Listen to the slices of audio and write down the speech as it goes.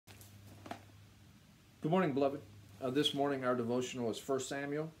Good morning, beloved. This morning our devotional is 1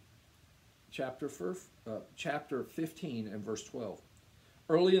 Samuel chapter 15 and verse 12.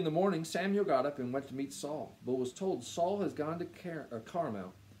 Early in the morning, Samuel got up and went to meet Saul, but was told, Saul has gone to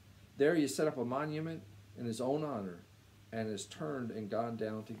Carmel. There he has set up a monument in his own honor and has turned and gone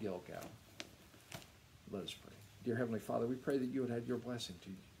down to Gilgal. Let us pray. Dear Heavenly Father, we pray that you would add your blessing to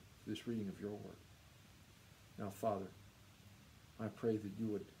this reading of your word. Now, Father, I pray that you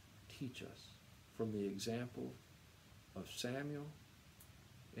would teach us from the example of Samuel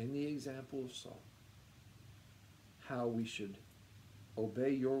and the example of Saul how we should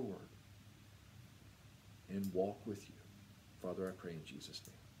obey your word and walk with you. Father, I pray in Jesus'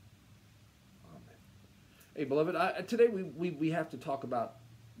 name. Amen. Hey, beloved, today we have to talk about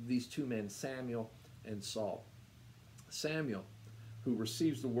these two men, Samuel and Saul. Samuel, who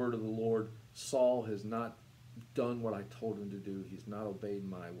receives the word of the Lord. Saul has not done what I told him to do. He's not obeyed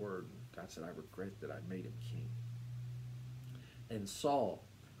my word. God said, I regret that I made him king. And Saul,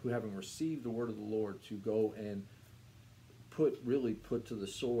 who having received the word of the Lord to go and put to the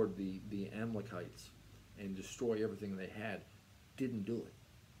sword the Amalekites and destroy everything they had, didn't do it.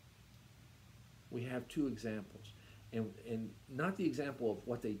 We have two examples. And not the example of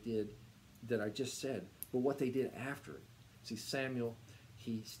what they did that I just said, but what they did after it. See, Samuel,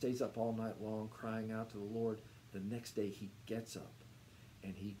 he stays up all night long crying out to the Lord. The next day he gets up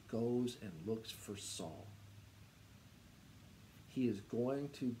and he goes and looks for Saul. He is going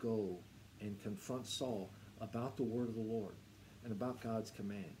to go and confront Saul about the word of the Lord and about God's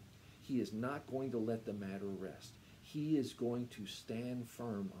command. He is not going to let the matter rest. He is going to stand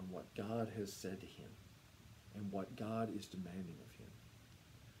firm on what God has said to him and what God is demanding of him.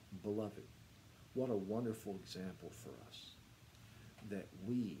 Beloved, what a wonderful example for us that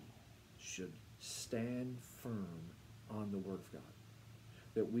we should stand firm on the Word of God,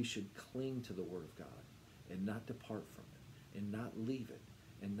 that we should cling to the Word of God and not depart from it and not leave it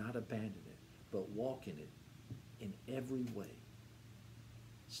and not abandon it, but walk in it in every way.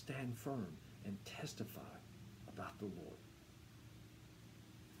 Stand firm and testify about the Lord.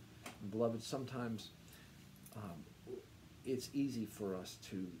 And beloved, sometimes it's easy for us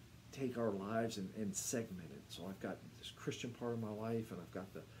to take our lives and segment it. So I've got this Christian part of my life, and I've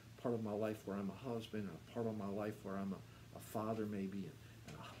got the part of my life where I'm a husband, and a part of my life where I'm a father maybe,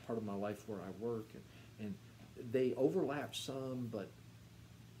 and a part of my life where I work. And they overlap some, but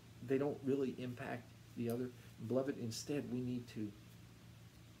they don't really impact the other. Beloved, instead we need to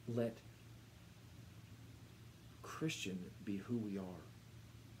let Christian be who we are.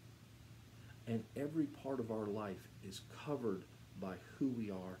 And every part of our life is covered by who we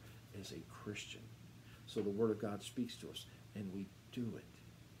are as a Christian. So the Word of God speaks to us, and we do it.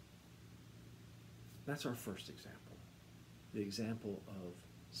 That's our first example, the example of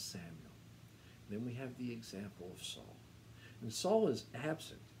Samuel. Then we have the example of Saul. And Saul is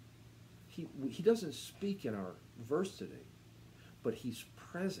absent. He doesn't speak in our verse today, but he's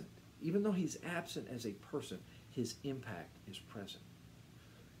present. Even though he's absent as a person, his impact is present.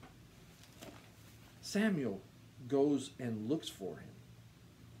 Samuel goes and looks for him,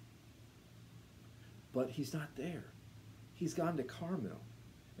 but he's not there. He's gone to Carmel.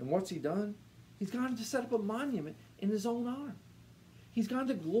 And what's he done? He's gone to set up a monument in his own honor. He's gone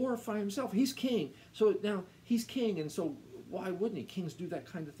to glorify himself. He's king. So now he's king, and so why wouldn't he? Kings do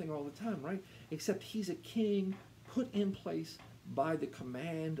that kind of thing all the time, right? Except he's a king put in place by the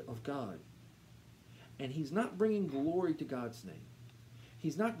command of God. And he's not bringing glory to God's name.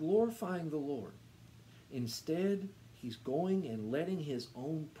 He's not glorifying the Lord. Instead, he's going and letting his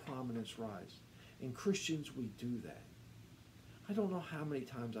own prominence rise. And Christians, we do that. I don't know how many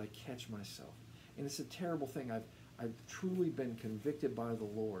times I catch myself, and it's a terrible thing. I've truly been convicted by the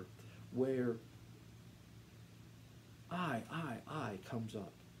Lord, where I comes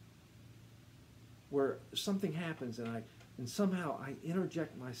up, where something happens, and somehow I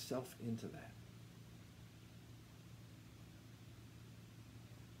interject myself into that.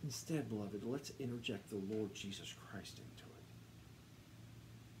 Instead, beloved, let's interject the Lord Jesus Christ into it.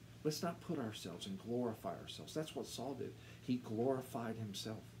 Let's not put ourselves and glorify ourselves. That's what Saul did. He glorified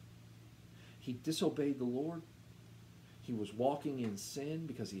himself. He disobeyed the Lord. He was walking in sin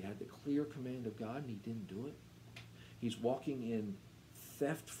because he had the clear command of God and he didn't do it. He's walking in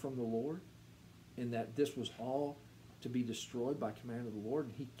theft from the Lord, in that this was all to be destroyed by command of the Lord,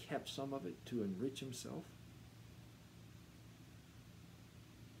 and he kept some of it to enrich himself.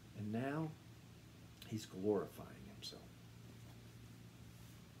 And now he's glorifying himself.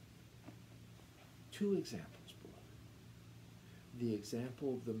 Two examples, beloved. The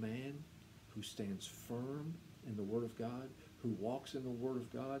example of the man who stands firm in the Word of God, who walks in the Word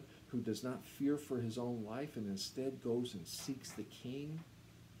of God, who does not fear for his own life and instead goes and seeks the king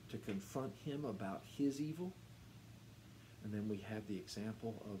to confront him about his evil. And then we have the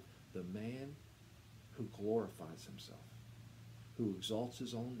example of the man who glorifies himself, who exalts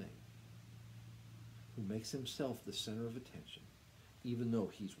his own name, who makes himself the center of attention, even though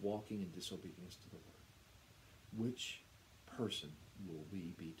he's walking in disobedience to the Word. Which person will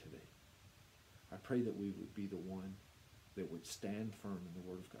we be today? I pray that we would be the one that would stand firm in the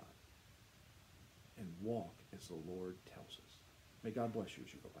Word of God and walk as the Lord tells us. May God bless you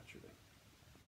as you go about your day.